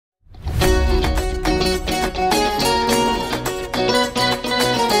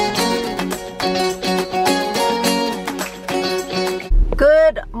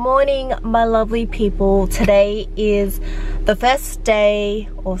my lovely people? Today is the first day,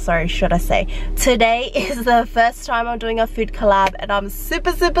 or sorry, should I say, today is the first time I'm doing a food collab, and I'm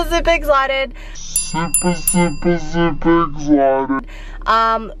super excited.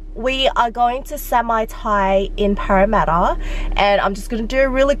 We are going to Semi Thai in Parramatta, and I'm just going to do a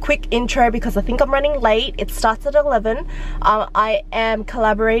really quick intro because I think I'm running late. It starts at 11. I am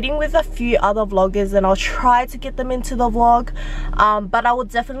collaborating with a few other vloggers, and I'll try to get them into the vlog, but I will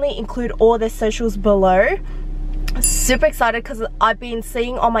definitely include all their socials below. Super excited because I've been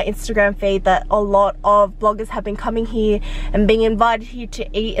seeing on my Instagram feed that a lot of bloggers have been coming here and being invited here to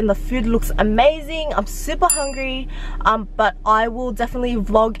eat, and the food looks amazing. I'm super hungry, but I will definitely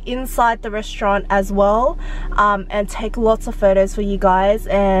vlog inside the restaurant as well, and take lots of photos for you guys,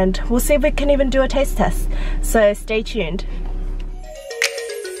 and we'll see if we can even do a taste test, so stay tuned.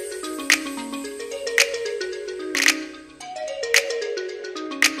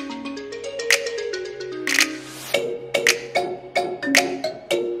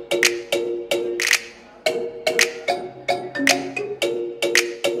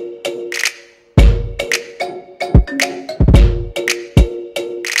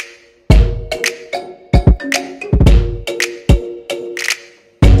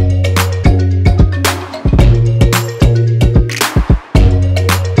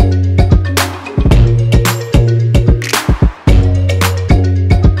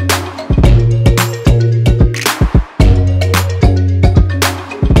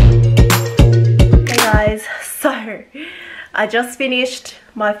 I just finished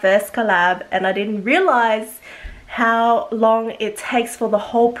my first collab, and I didn't realize how long it takes for the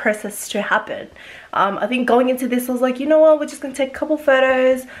whole process to happen. I think going into this I was like, you know what, we're just gonna take a couple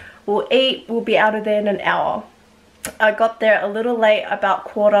photos, we'll eat, we'll be out of there in an hour. I got there a little late, about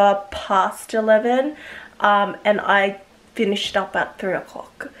 11:15, and I finished up at 3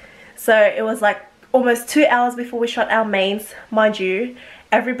 o'clock. So it was like almost 2 hours before we shot our mains. Mind you,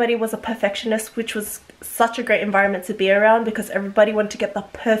 everybody was a perfectionist, which was such a great environment to be around because everybody wanted to get the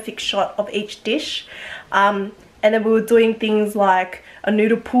perfect shot of each dish. And then we were doing things like a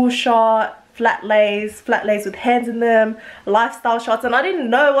noodle pool shot, flat lays with hands in them, lifestyle shots, and I didn't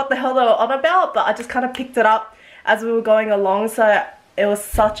know what the hell they were on about, but I just kind of picked it up as we were going along. So it was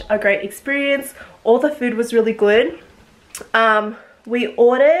such a great experience. All the food was really good. We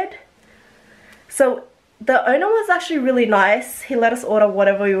ordered, so the owner was actually really nice. He let us order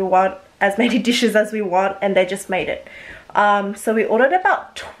whatever we want, as many dishes as we want, and they just made it. So we ordered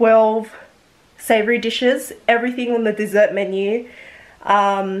about 12 savory dishes, everything on the dessert menu,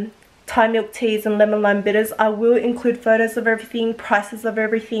 Thai milk teas and lemon lime bitters. I will include photos of everything, prices of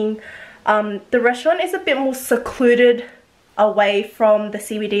everything. The restaurant is a bit more secluded away from the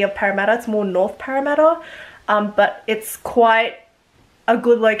CBD of Parramatta. It's more North Parramatta, but it's quite a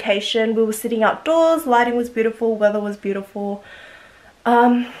good location. We were sitting outdoors, lighting was beautiful, weather was beautiful.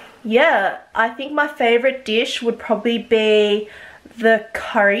 Yeah, I think my favorite dish would probably be the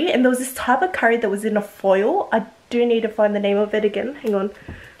curry, and there was this type of curry that was in a foil. I do need to find the name of it again. Hang on,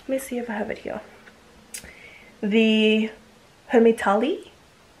 let me see if I have it here. The hermitali,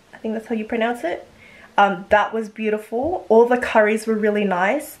 I think that's how you pronounce it. That was beautiful. All the curries were really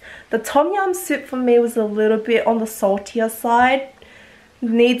nice. The tom yum soup for me was a little bit on the saltier side.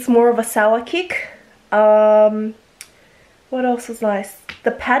 Needs more of a sour kick. What else was nice?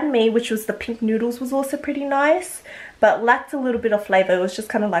 The pad mee, which was the pink noodles, was also pretty nice, but lacked a little bit of flavour. It was just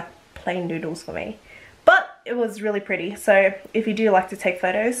kind of like plain noodles for me, but it was really pretty. So if you do like to take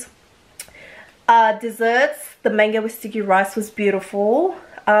photos. Desserts, the mango with sticky rice was beautiful.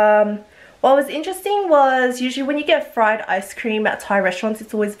 What was interesting was usually when you get fried ice cream at Thai restaurants,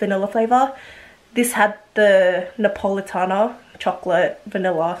 it's always vanilla flavour. This had the Napolitana, chocolate,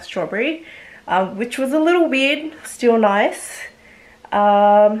 vanilla, strawberry, which was a little weird, still nice.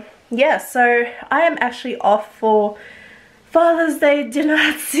 Yeah, so I am actually off for Father's Day dinner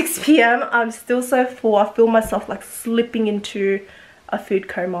at 6 p.m. I'm still so full. I feel myself like slipping into a food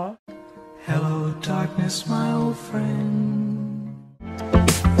coma. Hello darkness, my old friend.